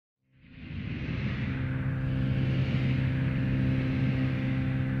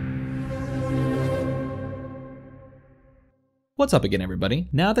What's up again, everybody?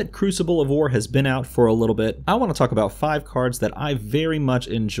 Now that Crucible of War has been out for a little bit, I want to talk about 5 cards that I very much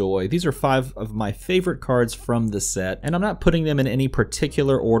enjoy. These are 5 of my favorite cards from the set, and I'm not putting them in any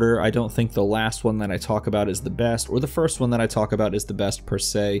particular order. I don't think the last one that I talk about is the best, or the first one that I talk about is the best per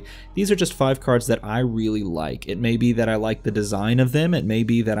se. These are just 5 cards that I really like. It may be that I like the design of them, it may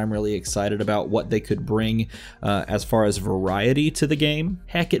be that I'm really excited about what they could bring as far as variety to the game.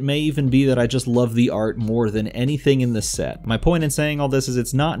 Heck, it may even be that I just love the art more than anything in the set. My point in saying all this is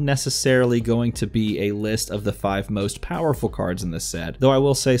it's not necessarily going to be a list of the 5 most powerful cards in the set, though I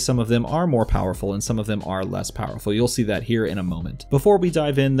will say some of them are more powerful and some of them are less powerful. You'll see that here in a moment. Before we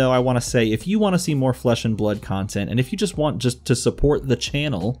dive in though, I want to say if you want to see more Flesh and Blood content, and if you just want to support the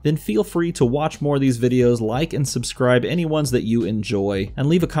channel, then feel free to watch more of these videos, like and subscribe any ones that you enjoy, and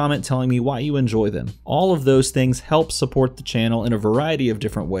leave a comment telling me why you enjoy them. All of those things help support the channel in a variety of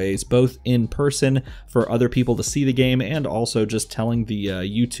different ways, both in person for other people to see the game and also just telling the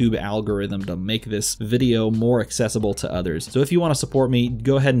YouTube algorithm to make this video more accessible to others. So if you want to support me,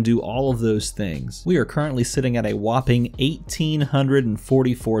 go ahead and do all of those things. We are currently sitting at a whopping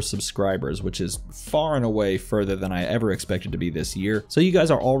 1,844 subscribers, which is far and away further than I ever expected to be this year. So you guys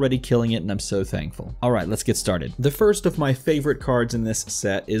are already killing it and I'm so thankful. All right, let's get started. The first of my favorite cards in this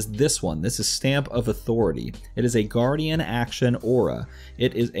set is this one. This is Stamp of Authority. It is a Guardian action aura.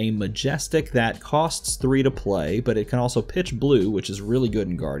 It is a Majestic that costs 3 to play, but it can also pitch blue, which is really good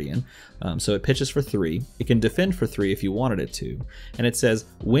in Guardian. So it pitches for 3. It can defend for 3 if you wanted it to. And it says,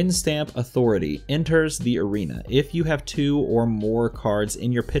 when Stamp Authority enters the arena, if you have 2 or more cards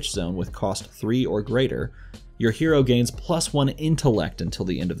in your pitch zone with cost 3 or greater, your hero gains +1 intellect until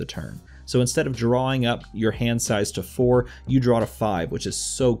the end of the turn. So instead of drawing up your hand size to 4, you draw to 5, which is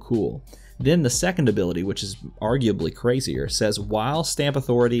so cool. Then the second ability, which is arguably crazier, says while Stamp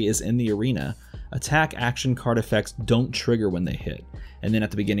Authority is in the arena, attack action card effects don't trigger when they hit. And then at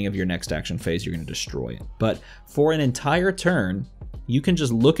the beginning of your next action phase, you're going to destroy it. But for an entire turn, you can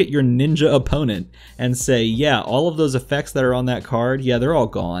just look at your ninja opponent and say, yeah, all of those effects that are on that card, yeah, they're all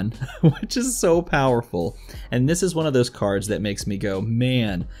gone, which is so powerful. And this is one of those cards that makes me go,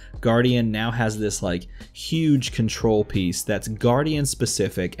 man, Guardian now has this like huge control piece that's Guardian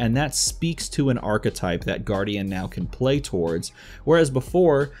specific, and that speaks to an archetype that Guardian now can play towards, whereas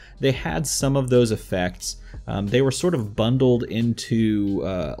before they had some of those effects. They were sort of bundled into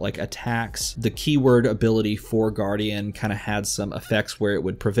like attacks. The keyword ability for Guardian kind of had some effects where it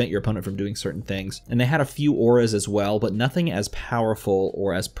would prevent your opponent from doing certain things. And they had a few auras as well, but nothing as powerful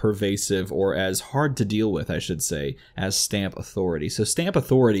or as pervasive or as hard to deal with, I should say, as Stamp Authority. So Stamp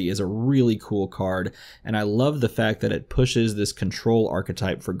Authority is a really cool card, and I love the fact that it pushes this control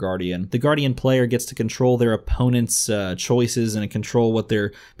archetype for Guardian. The Guardian player gets to control their opponent's choices and control what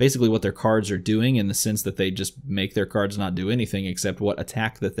basically what their cards are doing, in the sense that they just make their cards not do anything except what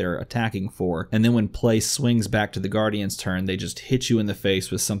attack that they're attacking for. And then when play swings back to the Guardian's turn, they just hit you in the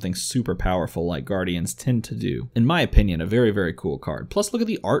face with something super powerful like Guardians tend to do. In my opinion, a very, very cool card. Plus, look at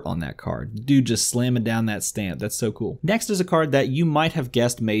the art on that card. Dude just slamming down that stamp. That's so cool. Next is a card that you might have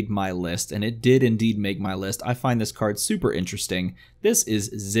guessed made my list, and it did indeed make my list. I find this card super interesting. This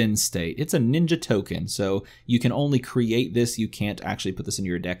is Zen State. It's a ninja token, so you can only create this. You can't actually put this in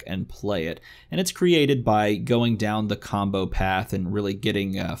your deck and play it. And it's created by going down the combo path and really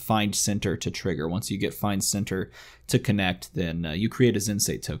getting Find Center to trigger. Once you get Find Center to connect, then you create a Zen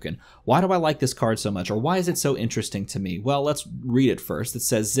State token. Why do I like this card so much, or why is it so interesting to me? Well, let's read it first. It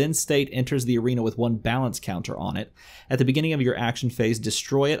says, Zen State enters the arena with 1 balance counter on it. At the beginning of your action phase,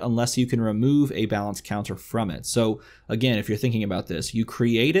 destroy it unless you can remove a balance counter from it. So again, if you're thinking about this, you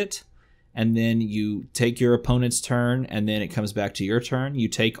create it, and then you take your opponent's turn, and then it comes back to your turn. You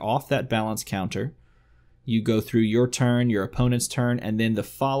take off that balance counter. You go through your turn, your opponent's turn, and then the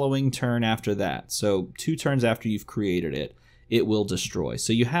following turn after that. So 2 turns after you've created it, it will destroy.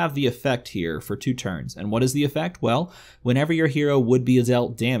 So you have the effect here for 2 turns. And what is the effect? Well, whenever your hero would be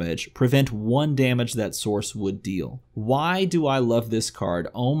dealt damage, prevent 1 damage that source would deal. Why do I love this card?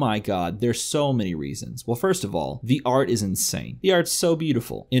 Oh my god, there's so many reasons. Well, first of all, the art is insane. The art's so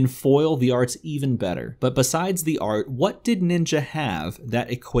beautiful. In foil, the art's even better. But besides the art, what did Ninja have that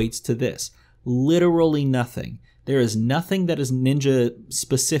equates to this? Literally nothing. There is nothing that is ninja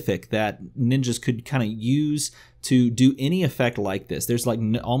specific that ninjas could kind of use to do any effect like this. There's like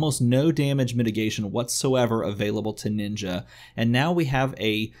almost no damage mitigation whatsoever available to Ninja, and now we have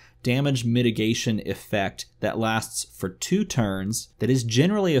a damage mitigation effect that lasts for 2 turns that is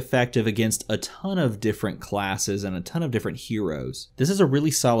generally effective against a ton of different classes and a ton of different heroes. This is a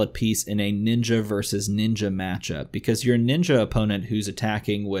really solid piece in a Ninja versus Ninja matchup, because your Ninja opponent who's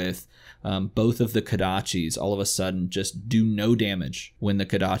attacking with both of the Kodachis all of a sudden just do no damage when the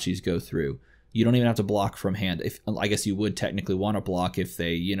Kodachis go through. You don't even have to block from hand. I guess you would technically want to block if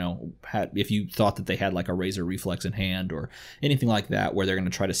they, if you thought that they had like a Razor Reflex in hand or anything like that, where they're going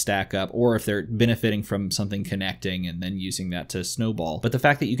to try to stack up, or if they're benefiting from something connecting and then using that to snowball. But the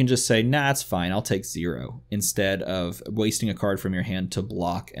fact that you can just say, nah, it's fine, I'll take 0, instead of wasting a card from your hand to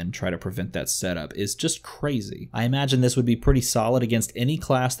block and try to prevent that setup is just crazy. I imagine this would be pretty solid against any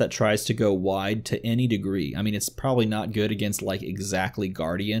class that tries to go wide to any degree. I mean, it's probably not good against like exactly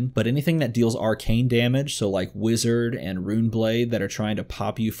Guardian, but anything that deals arcane damage, so like Wizard and Runeblade that are trying to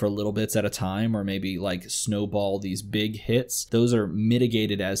pop you for little bits at a time, or maybe like snowball these big hits, those are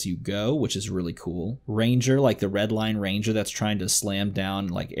mitigated as you go, which is really cool. Ranger, like the Red Line Ranger that's trying to slam down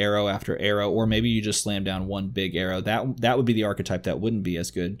like arrow after arrow, or maybe you just slam down one big arrow, that would be the archetype that wouldn't be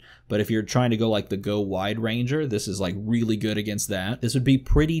as good. But if you're trying to go like the go wide Ranger, this is like really good against that. This would be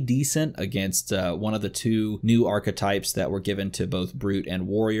pretty decent against one of the 2 new archetypes that were given to both Brute and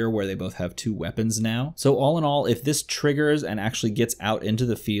Warrior, where they both have 2 weapons now. So all in all, if this triggers and actually gets out into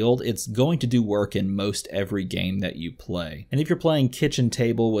the field, it's going to do work in most every game that you play. And if you're playing kitchen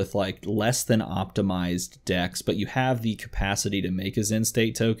table with like less than optimized decks, but you have the capacity to make a Zen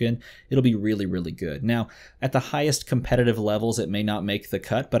State token, it'll be really, really good. Now, at the highest competitive levels, it may not make the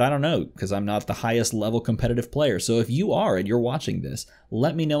cut, but I don't know, because I'm not the highest level competitive player. So if you are and you're watching this,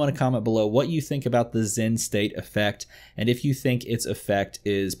 let me know in a comment below what you think about the Zen State effect, and if you think its effect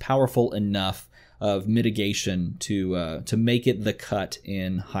is powerful enough of mitigation to make it the cut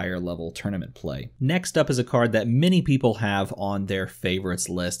in higher level tournament play. Next up is a card that many people have on their favorites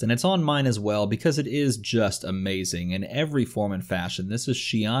list, and it's on mine as well because it is just amazing in every form and fashion. This is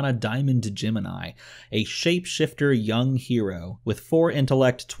Shiana Diamond Gemini, a shapeshifter young hero with 4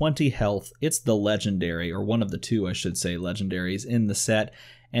 intellect, 20 health. It's the legendary, or one of the 2, I should say, legendaries in the set,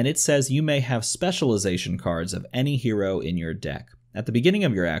 and it says you may have specialization cards of any hero in your deck. At the beginning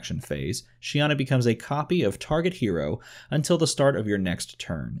of your action phase, Shiana becomes a copy of target hero until the start of your next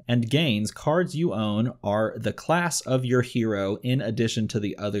turn, and gains cards you own are the class of your hero in addition to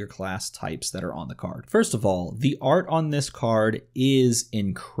the other class types that are on the card. First of all, the art on this card is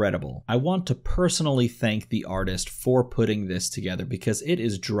incredible. I want to personally thank the artist for putting this together because it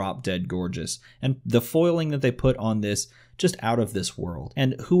is drop dead gorgeous, and the foiling that they put on this just out of this world.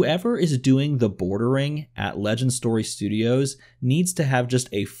 And whoever is doing the bordering at Legend Story Studios needs to have just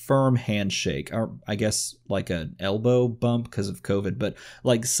a firm handshake, or I guess like an elbow bump because of COVID, but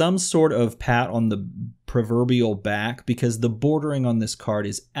like some sort of pat on the proverbial back, because the bordering on this card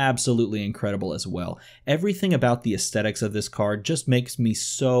is absolutely incredible as well. Everything about the aesthetics of this card just makes me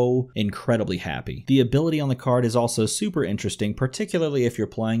so incredibly happy. The ability on the card is also super interesting, particularly if you're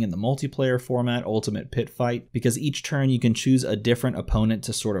playing in the multiplayer format, Ultimate Pit Fight, because each turn you can choose a different opponent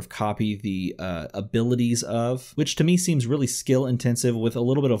to sort of copy the abilities of, which to me seems really skill intensive with a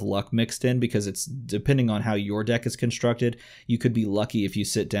little bit of luck mixed in, because it's depending on how your deck is constructed. You could be lucky if you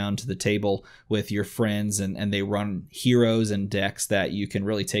sit down to the table with your friends and they run heroes and decks that you can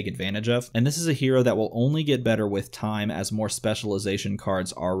really take advantage of. And this is a hero that will only get better with time as more specialization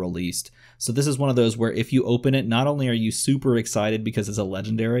cards are released. So this is one of those where if you open it, not only are you super excited because it's a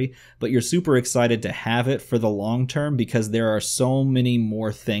legendary, but you're super excited to have it for the long term because there are so many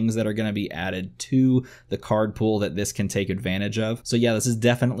more things that are going to be added to the card pool that this can take advantage of. So yeah, this is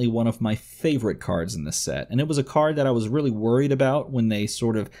definitely one of my favorite cards in this set. And it was a card that I was really worried about when they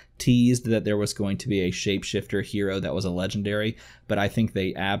sort of teased that there was going to be a shapeshifter hero that was a legendary, but I think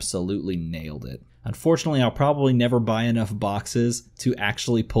they absolutely nailed it. Unfortunately, I'll probably never buy enough boxes to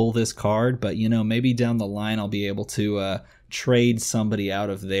actually pull this card, but you know, maybe down the line I'll be able to trade somebody out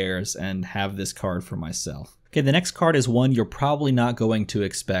of theirs and have this card for myself. Okay, the next card is one you're probably not going to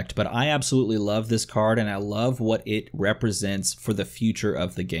expect, but I absolutely love this card and I love what it represents for the future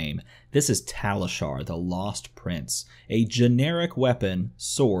of the game. This is Talishar, the Lost Prince, a generic weapon,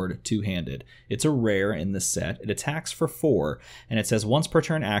 sword, two-handed. It's a rare in the set. It attacks for 4, and it says once per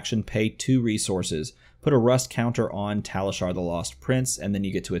turn action, pay 2 resources. Put a rust counter on Talishar the Lost Prince, and then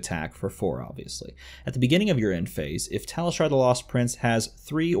you get to attack for 4, obviously. At the beginning of your end phase, if Talishar the Lost Prince has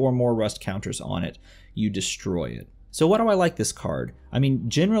 3 or more rust counters on it, you destroy it. So why do I like this card? I mean,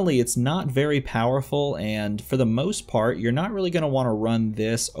 generally it's not very powerful, and for the most part, you're not really going to want to run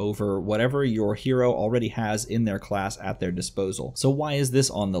this over whatever your hero already has in their class at their disposal. So why is this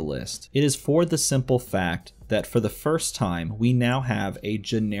on the list? It is for the simple fact that for the first time, we now have a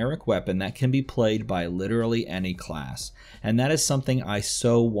generic weapon that can be played by literally any class. And that is something I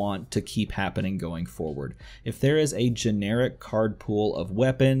so want to keep happening going forward. If there is a generic card pool of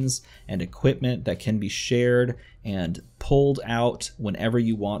weapons and equipment that can be shared and pulled out whenever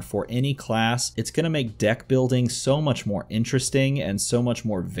you want for any class, it's going to make deck building so much more interesting and so much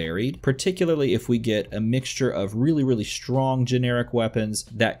more varied, particularly if we get a mixture of really strong generic weapons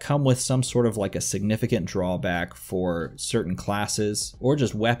that come with some sort of like a significant drawback for certain classes, or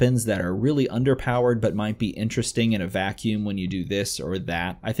just weapons that are really underpowered but might be interesting in a vacuum when you do this or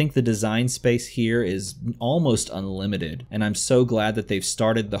that. I think the design space here is almost unlimited, and I'm so glad that they've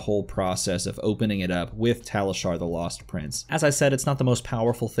started the whole process of opening it up with Talishar the Lost Prince. As I said, it's not the most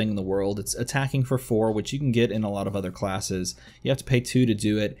powerful thing in the world. It's attacking for 4, which you can get in a lot of other classes. You have to pay 2 to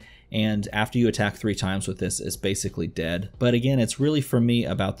do it, and after you attack 3 times with this, it's basically dead. But again, it's really for me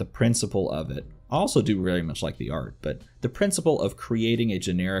about the principle of it. I also do very much like the art, but the principle of creating a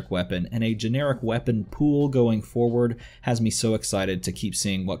generic weapon and a generic weapon pool going forward has me so excited to keep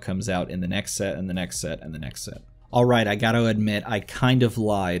seeing what comes out in the next set and the next set and the next set. Alright, I gotta admit, I kind of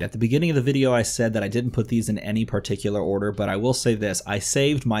lied. At the beginning of the video I said that I didn't put these in any particular order, but I will say this, I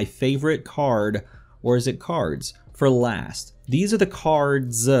saved my favorite card, or is it cards, for last. These are the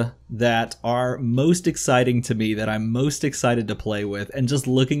cards that are most exciting to me, that I'm most excited to play with, and just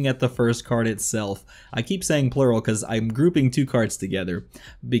looking at the first card itself, I keep saying plural because I'm grouping 2 cards together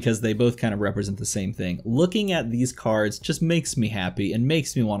because they both kind of represent the same thing. Looking at these cards just makes me happy and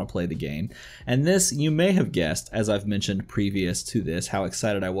makes me want to play the game. And this, you may have guessed, as I've mentioned previous to this, how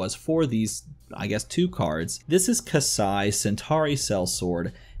excited I was for these, I guess, 2 cards. This is Kasai Centauri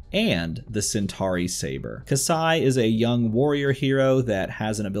Sellsword and the Centauri Saber. Kasai is a young warrior hero that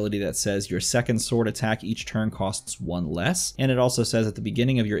has an ability that says your second sword attack each turn costs 1 less, and it also says at the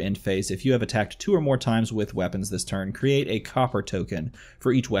beginning of your end phase, if you have attacked 2 or more times with weapons this turn, create a copper token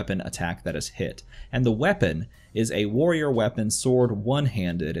for each weapon attack that is hit. And the weapon is a warrior weapon sword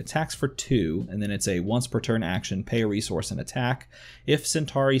one-handed, attacks for 2, and then it's a once per turn action, pay a resource and attack. If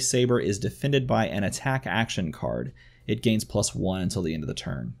Centauri Saber is defended by an attack action card, it gains +1 until the end of the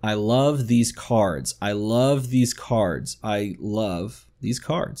turn. I love these cards. I love these cards. I love these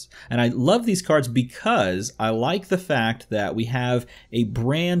cards. And I love these cards because I like the fact that we have a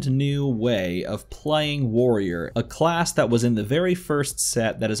brand new way of playing warrior, a class that was in the very first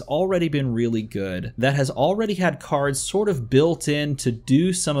set that has already been really good, that has already had cards sort of built in to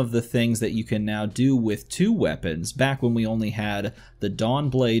do some of the things that you can now do with 2 weapons back when we only had the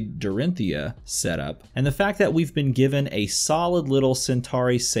Dawnblade Dorinthia setup. And the fact that we've been given a solid little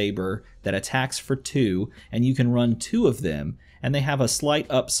Centauri Saber that attacks for 2, and you can run 2 of them, and they have a slight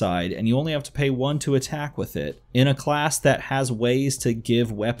upside, and you only have to pay 1 to attack with it, in a class that has ways to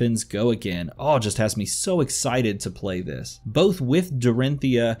give weapons go again. Oh, it just has me so excited to play this. Both with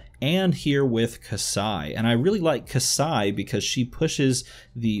Dorinthia and here with Kasai. And I really like Kasai because she pushes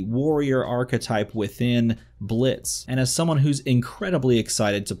the warrior archetype within Blitz. And as someone who's incredibly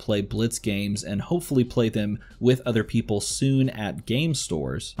excited to play Blitz games and hopefully play them with other people soon at game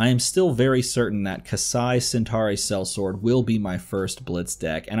stores, I am still very certain that Kasai Centauri Sellsword will be my first Blitz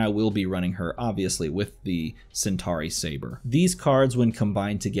deck, and I will be running her obviously with the Centauri Saber. These cards, when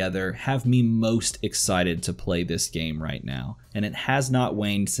combined together, have me most excited to play this game right now, and it has not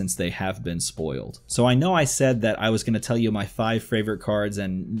waned since they have been spoiled. So I know I said that I was going to tell you my 5 favorite cards,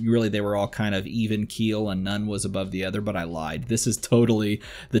 and really they were all kind of even keel and none was above the other, but I lied. This is totally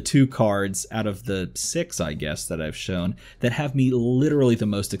the 2 cards out of the 6, I guess, that I've shown that have me literally the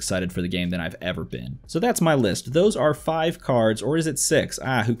most excited for the game than I've ever been. So that's my list. Those are 5 cards, or is it 6?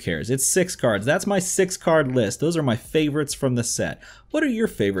 Ah, who cares? It's 6 cards. That's my 6 card list. Those are my favorites from the set. What are your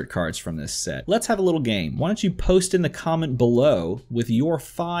favorite cards from this set? Let's have a little game. Why don't you post in the comment below with your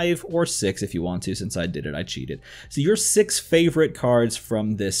 5 or 6 if you want to, since I did it, I cheated. So your 6 favorite cards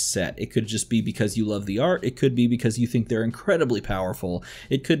from this set. It could just be because you love the art. It could be because you think they're incredibly powerful.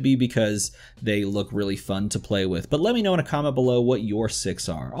 It could be because they look really fun to play with. But let me know in a comment below what your 6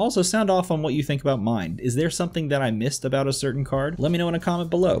 are. Also, sound off on what you think about mine. Is there something that I missed about a certain card? Let me know in a comment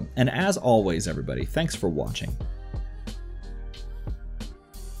below. And as always, everybody, thanks for watching.